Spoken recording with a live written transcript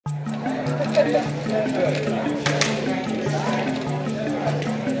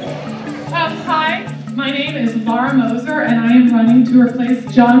Hi, my name is Laura Moser, and I am running to replace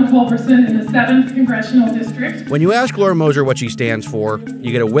John Culberson in the 7th Congressional District. When you ask Laura Moser what she stands for,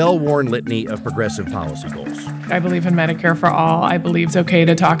 you get a well-worn litany of progressive policy goals. I believe in Medicare for all. I believe it's okay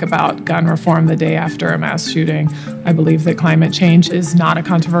to talk about gun reform the day after a mass shooting. I believe that climate change is not a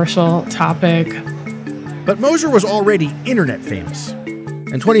controversial topic. But Moser was already internet famous.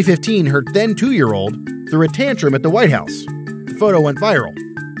 In 2015, her then 2-year-old threw a tantrum at the White House. The photo went viral.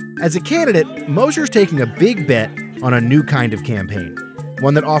 As a candidate, Moser's taking a big bet on a new kind of campaign,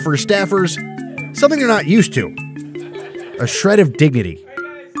 one that offers staffers something they're not used to, a shred of dignity.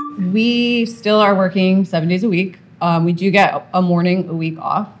 We still are working 7 days a week. We do get a morning a week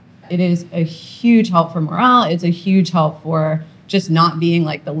off. It is a huge help for morale. It's a huge help for just not being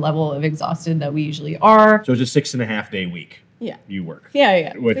like the level of exhausted that we usually are. So it's a 6.5 day week. Yeah. You work.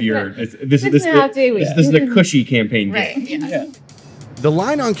 Yeah. With this is the cushy campaign right. gig. Yeah. The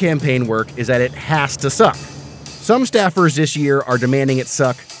line on campaign work is that it has to suck. Some staffers this year are demanding it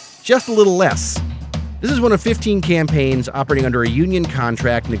suck just a little less. This is one of 15 campaigns operating under a union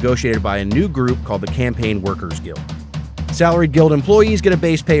contract negotiated by a new group called the Campaign Workers Guild. Salaried Guild employees get a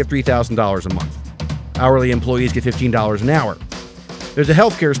base pay of $3,000 a month. Hourly employees get $15 an hour. There's a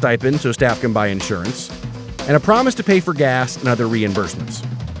healthcare stipend so staff can buy insurance, and a promise to pay for gas and other reimbursements.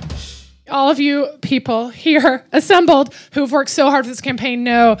 All of you people here assembled who've worked so hard for this campaign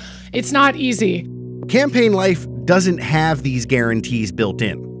know it's not easy. Campaign life doesn't have these guarantees built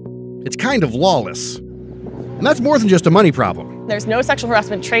in. It's kind of lawless. And that's more than just a money problem. There's no sexual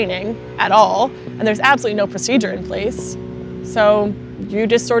harassment training at all, and there's absolutely no procedure in place. So you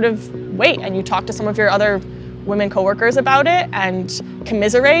just sort of wait and you talk to some of your other women coworkers about it and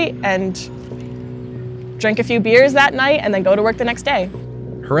commiserate and drink a few beers that night and then go to work the next day.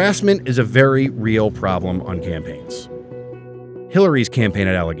 Harassment is a very real problem on campaigns. Hillary's campaign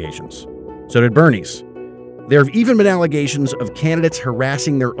had allegations. So did Bernie's. There have even been allegations of candidates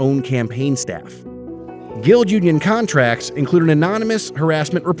harassing their own campaign staff. Guild union contracts include an anonymous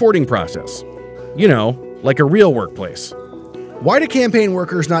harassment reporting process. You know, like a real workplace. Why do campaign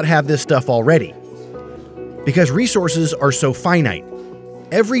workers not have this stuff already? Because resources are so finite.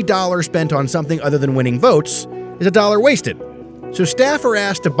 Every dollar spent on something other than winning votes is a dollar wasted. So staff are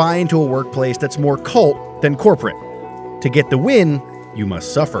asked to buy into a workplace that's more cult than corporate. To get the win, you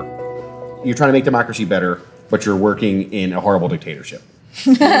must suffer. You're trying to make democracy better, but you're working in a horrible dictatorship.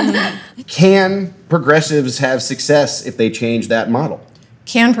 Can progressives have success if they change that model?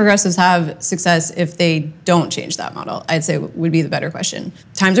 Can progressives have success if they don't change that model? I'd say would be the better question.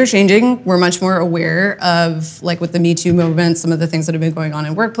 Times are changing. We're much more aware of, like with the Me Too movement, some of the things that have been going on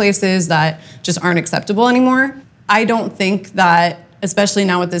in workplaces that just aren't acceptable anymore. I don't think that, especially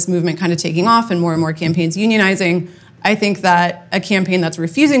now with this movement kind of taking off and more campaigns unionizing, I think that a campaign that's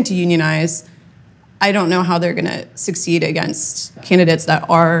refusing to unionize, I don't know how they're going to succeed against candidates that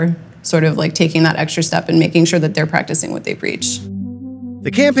are sort of like taking that extra step and making sure that they're practicing what they preach.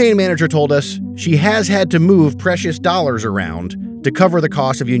 The campaign manager told us she has had to move precious dollars around to cover the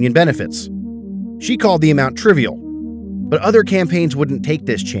cost of union benefits. She called the amount trivial, but other campaigns wouldn't take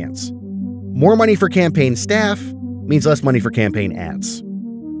this chance. More money for campaign staff means less money for campaign ads.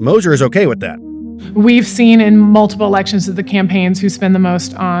 Moser is okay with that. We've seen in multiple elections that the campaigns who spend the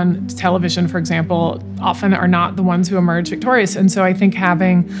most on television, for example, often are not the ones who emerge victorious. And so I think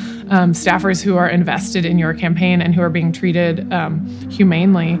having staffers who are invested in your campaign and who are being treated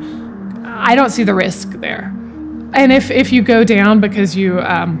humanely, I don't see the risk there. And if you go down because you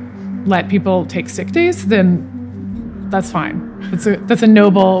let people take sick days, then that's fine. That's a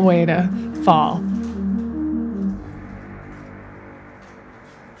noble way to fall.